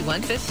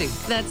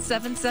9150. That's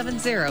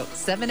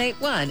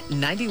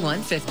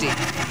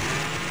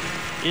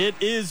 770-781-9150. It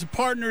is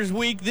Partners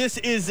Week. This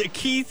is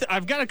Keith.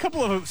 I've got a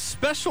couple of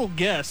special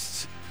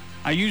guests.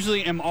 I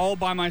usually am all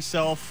by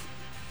myself.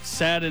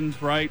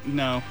 Saddened, right?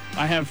 No.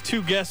 I have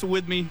two guests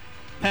with me,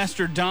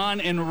 Pastor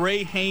Don and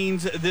Ray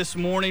Haynes, this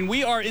morning.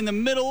 We are in the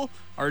middle,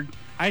 or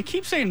I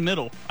keep saying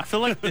middle. I feel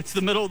like it's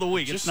the middle of the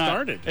week. It just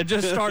started.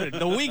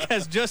 The week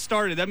has just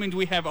started. That means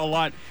we have a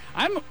lot.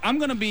 I'm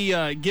going to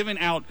be giving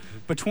out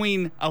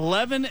between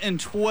 11 and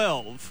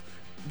 12.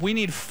 We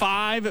need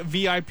 5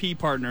 VIP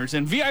partners.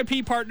 And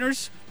VIP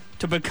partners,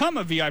 to become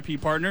a VIP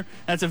partner,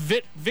 that's a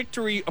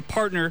Victory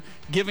partner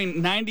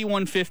giving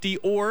 $91.50,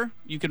 or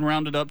you can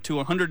round it up to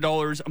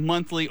 $100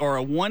 monthly, or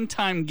a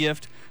one-time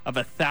gift of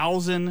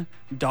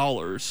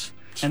 $1,000.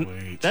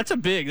 And that's a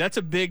big.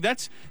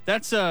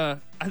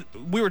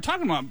 We were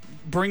talking about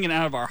bringing it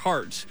out of our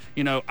hearts.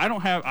 You know,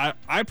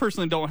 I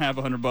personally don't have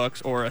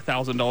 $100 or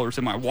 $1,000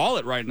 in my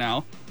wallet right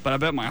now, but I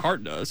bet my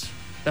heart does.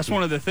 That's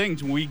one of the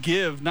things we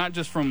give, not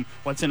just from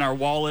what's in our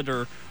wallet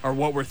or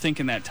what we're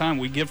thinking that time.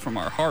 We give from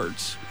our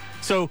hearts.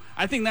 So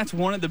I think that's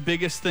one of the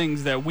biggest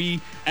things that we,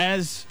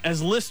 as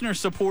listener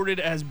supported,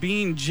 as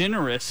being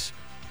generous,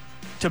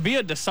 to be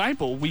a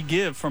disciple, we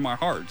give from our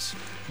hearts.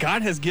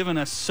 God has given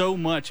us so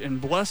much and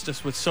blessed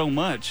us with so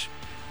much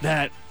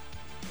that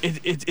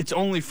it's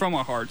only from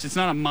our hearts. It's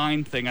not a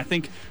mind thing. I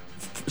think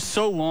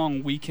so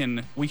long we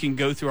can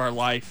go through our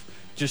life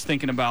just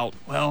thinking about,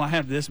 well, I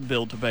have this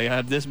bill to pay,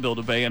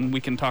 and we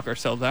can talk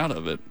ourselves out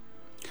of it.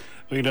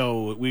 You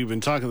know, we've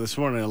been talking this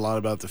morning a lot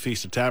about the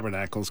Feast of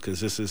Tabernacles, because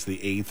this is the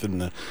 8th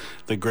and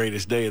the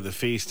greatest day of the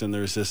feast. And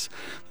there's this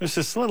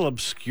little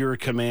obscure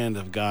command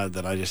of God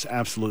that I just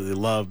absolutely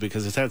love,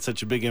 because it's had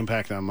such a big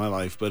impact on my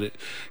life. But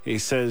he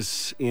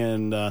says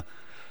in to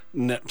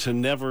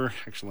never,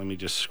 actually, let me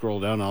just scroll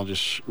down. I'll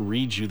just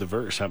read you the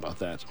verse. How about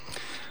that?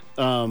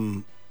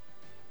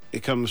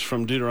 It comes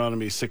from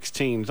Deuteronomy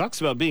 16. It talks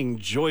about being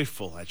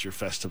joyful at your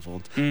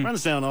festival.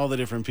 Runs down all the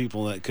different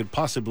people that could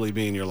possibly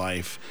be in your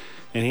life.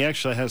 And he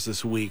actually has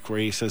this week where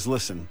he says,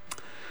 listen,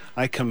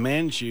 I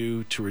command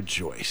you to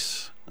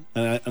rejoice.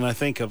 And I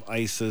think of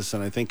ISIS,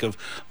 and I think of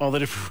all the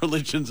different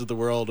religions of the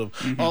world, of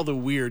all the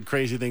weird,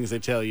 crazy things they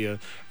tell you.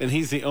 And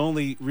he's the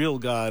only real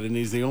God, and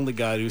he's the only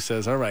God who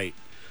says, all right,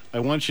 I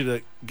want you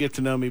to get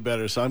to know me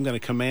better, so I'm going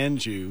to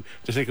command you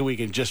to take a week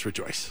and just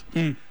rejoice.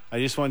 I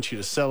just want you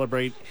to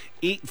celebrate,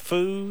 eat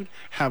food,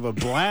 have a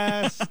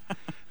blast,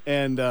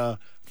 and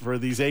for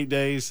these 8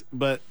 days.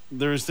 But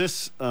there's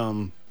this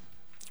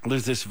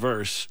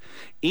verse.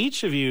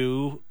 Each of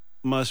you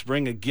must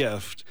bring a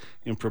gift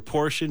in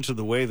proportion to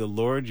the way the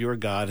Lord your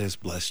God has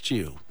blessed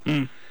you.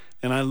 And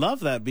I love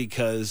that,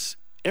 because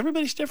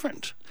everybody's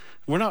different.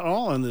 We're not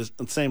all in the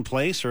same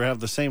place, or have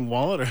the same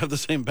wallet, or have the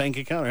same bank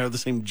account, or have the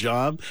same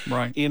job.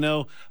 Right. You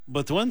know,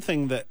 but the one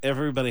thing that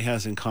everybody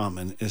has in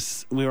common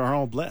is we are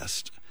all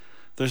blessed.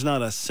 There's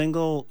not a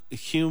single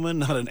human,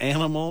 not an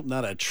animal,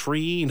 not a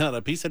tree, not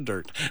a piece of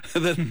dirt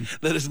that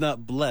is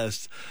not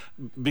blessed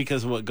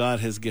because of what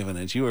God has given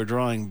it. You are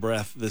drawing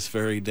breath this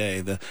very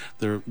day.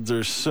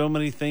 There's so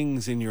many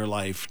things in your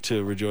life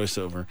to rejoice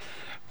over.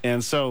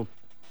 And so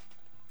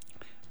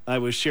I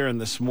was sharing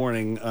this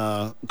morning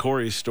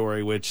Corey's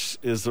story, which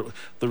is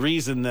the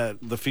reason that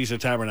the Feast of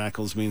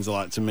Tabernacles means a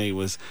lot to me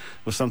was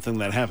something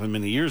that happened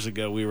many years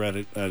ago. We were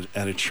at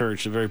a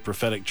church, a very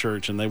prophetic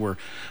church, and it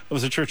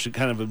was a church that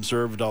kind of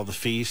observed all the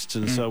feasts,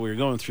 and so we were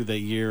going through that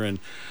year,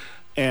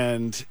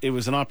 and it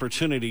was an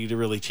opportunity to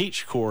really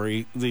teach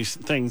Corey these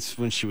things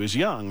when she was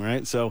young,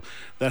 right? So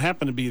that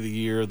happened to be the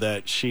year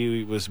that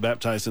she was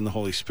baptized in the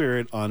Holy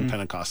Spirit on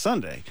Pentecost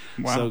Sunday.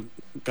 Wow. So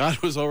God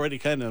was already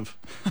kind of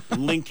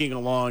linking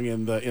along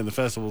in the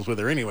festivals with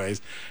her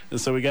anyways. And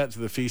so we got to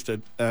the feast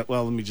let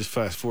me just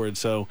fast forward.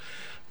 So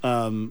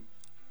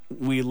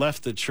we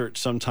left the church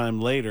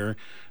sometime later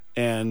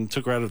and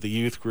took her out of the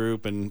youth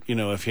group. And, you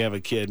know, if you have a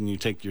kid and you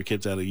take your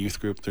kids out of the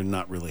youth group, they're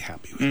not really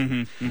happy with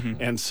you.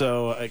 And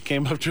so I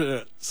came up to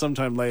her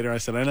sometime later. I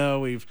said, I know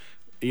we've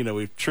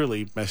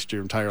truly messed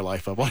your entire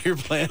life up. All your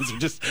plans are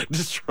just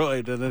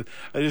destroyed. And then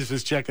I just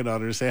was checking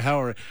on her to say,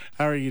 how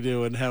are you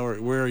doing?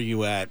 Where are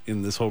you at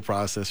in this whole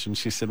process? And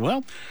she said,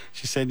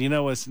 you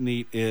know what's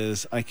neat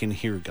is I can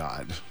hear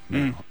God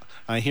now.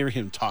 I hear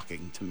him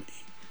talking to me.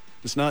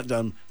 It's not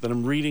done that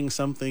I'm reading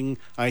something.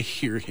 I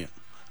hear him.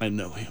 I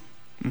know him.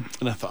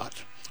 And I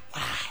thought,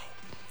 wow.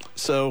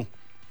 So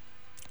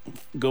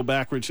go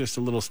backwards just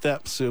a little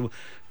step. So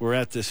we're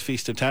at this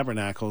Feast of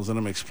Tabernacles, and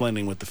I'm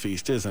explaining what the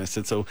feast is. And I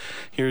said, so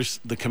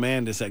here's the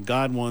command, is that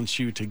God wants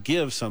you to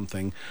give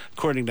something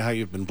according to how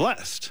you've been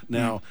blessed.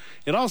 Now,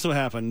 it also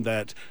happened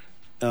that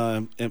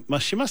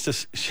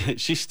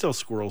she still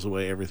squirrels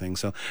away everything,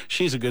 so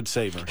she's a good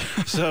saver.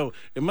 So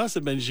it must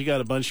have been she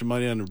got a bunch of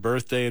money on her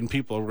birthday, and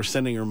people were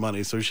sending her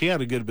money, so she had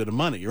a good bit of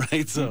money,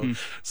 right? So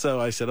so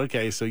I said,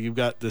 okay, so you've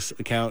got this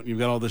account, you've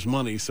got all this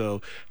money,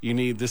 so you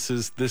need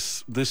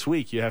this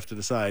week you have to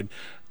decide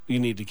you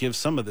need to give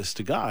some of this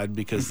to God,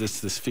 because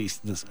this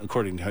feast,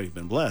 according to how you've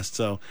been blessed.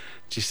 So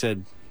she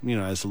said,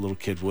 as a little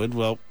kid would.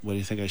 Well, what do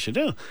you think I should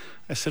do?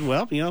 I said,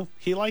 well,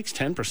 he likes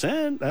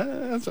 10%.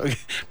 That's a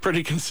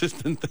pretty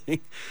consistent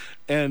thing.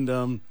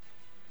 And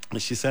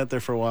she sat there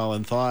for a while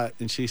and thought,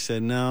 and she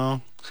said,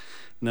 no,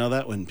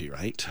 that wouldn't be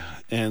right.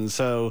 And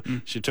so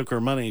she took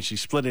her money and she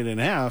split it in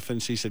half,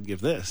 and she said,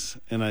 give this.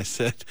 And I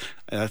said,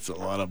 that's a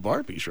lot of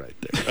Barbies right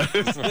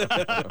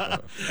there.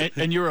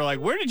 and you were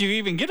like, where did you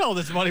even get all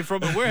this money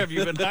from, and where have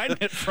you been hiding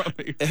it from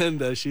me?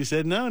 And she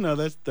said, no,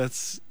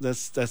 that's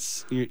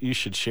you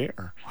should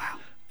share. Wow.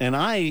 And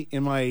I,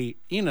 in my,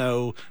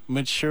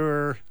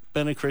 mature,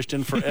 been a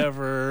Christian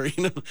forever,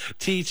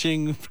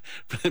 teaching,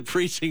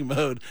 preaching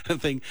mode, and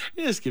think,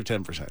 just give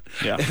 10%.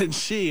 Yeah. And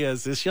she,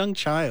 as this young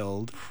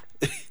child,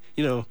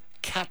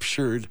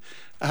 captured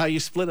how you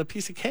split a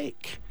piece of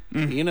cake.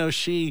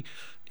 She,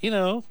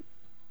 it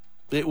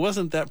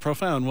wasn't that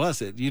profound,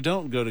 was it? You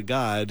don't go to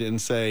God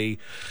and say,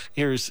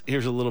 here's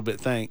a little bit,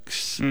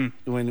 thanks.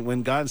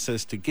 When God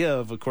says to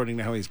give according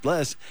to how he's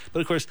blessed. But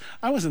of course,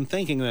 I wasn't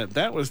thinking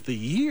that was the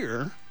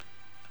year.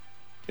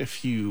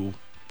 If you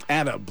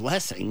add up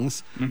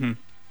blessings,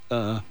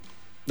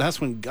 that's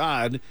when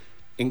God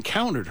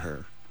encountered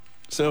her.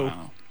 So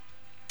wow.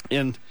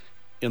 in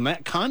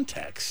that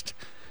context,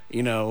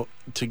 to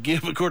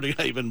give according to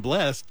how you've been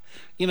blessed,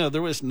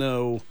 there was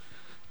no,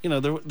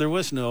 there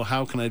was no,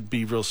 how can I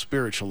be real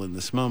spiritual in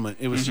this moment?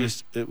 It was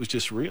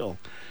just real.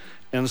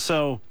 And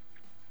so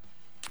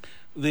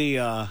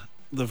the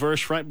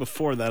verse right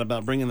before that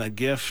about bringing that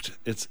gift,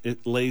 it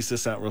lays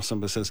this out real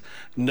simple. It says,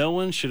 no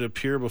one should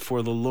appear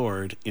before the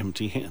Lord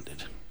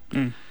empty-handed.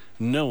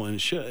 No one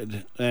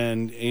should.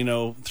 And,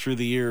 through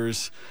the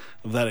years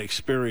of that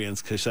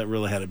experience, because that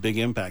really had a big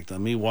impact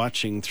on me,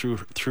 watching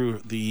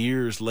through the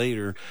years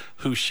later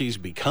who she's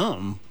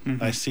become,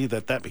 I see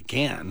that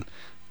began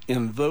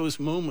in those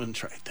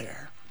moments right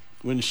there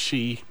when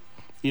she,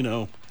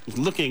 was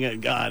looking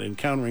at God,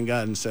 encountering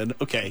God, and said,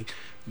 okay,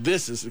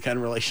 this is the kind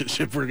of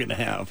relationship we're going to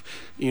have.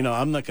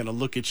 I'm not going to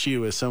look at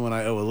you as someone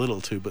I owe a little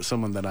to, but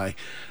someone that I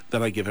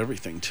give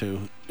everything to.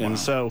 Wow. And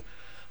so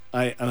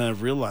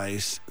I've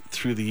realized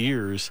through the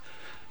years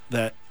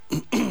that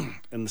in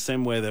the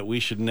same way that we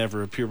should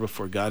never appear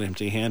before God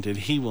empty-handed,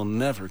 he will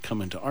never come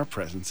into our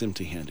presence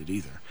empty-handed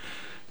either.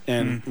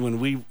 And when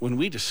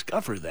we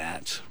discover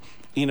that,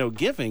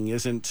 giving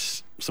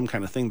isn't some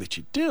kind of thing that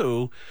you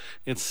do.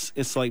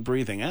 It's like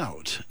breathing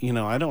out.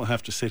 I don't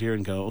have to sit here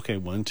and go, okay,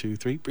 1, 2,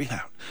 3, breathe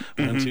out.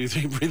 1, 2,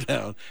 3, breathe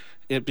out.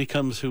 It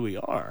becomes who we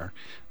are.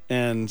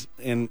 And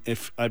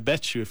if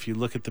you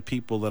look at the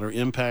people that are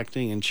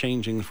impacting and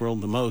changing the world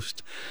the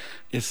most,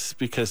 it's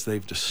because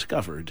they've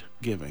discovered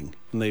giving,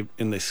 and they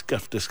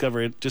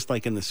discover it just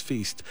like in this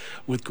feast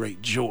with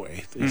great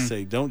joy. They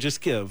say, don't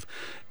just give.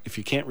 If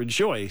you can't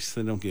rejoice,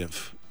 then don't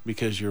give,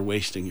 because you're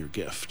wasting your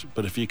gift.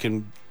 But if you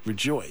can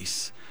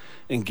rejoice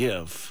and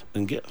give,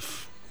 then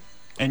give.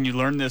 And you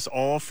learned this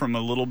all from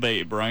a little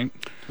babe, right?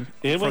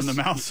 From the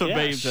mouths of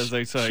babes, as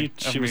they say.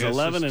 She was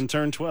 11 and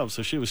turned 12,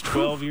 so she was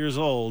 12 years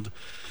old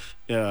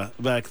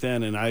back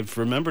then. And I've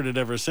remembered it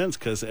ever since,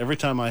 because every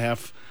time I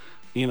have,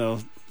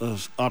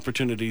 those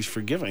opportunities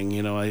for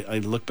giving, I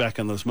look back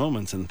on those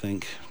moments and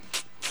think,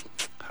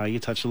 how you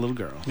touch a little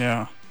girl.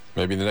 Yeah.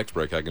 Maybe in the next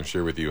break I can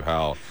share with you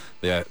how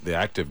the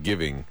act of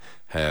giving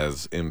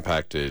has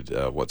impacted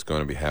what's going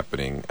to be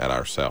happening at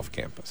our South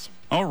Campus.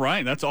 All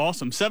right, that's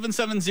awesome.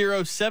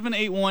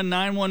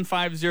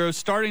 770-781-9150,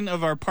 starting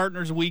of our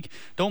Partners Week.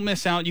 Don't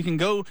miss out. You can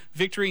go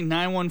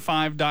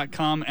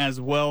victory915.com as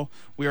well.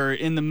 We are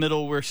in the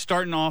middle. We're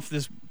starting off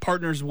this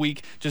Partners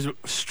Week just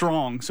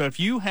strong. So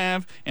if you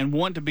have and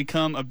want to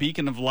become a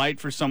beacon of light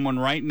for someone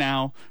right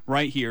now,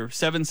 right here,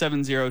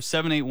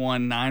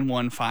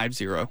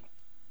 770-781-9150.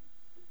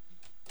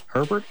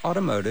 Herbert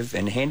Automotive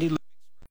and Handy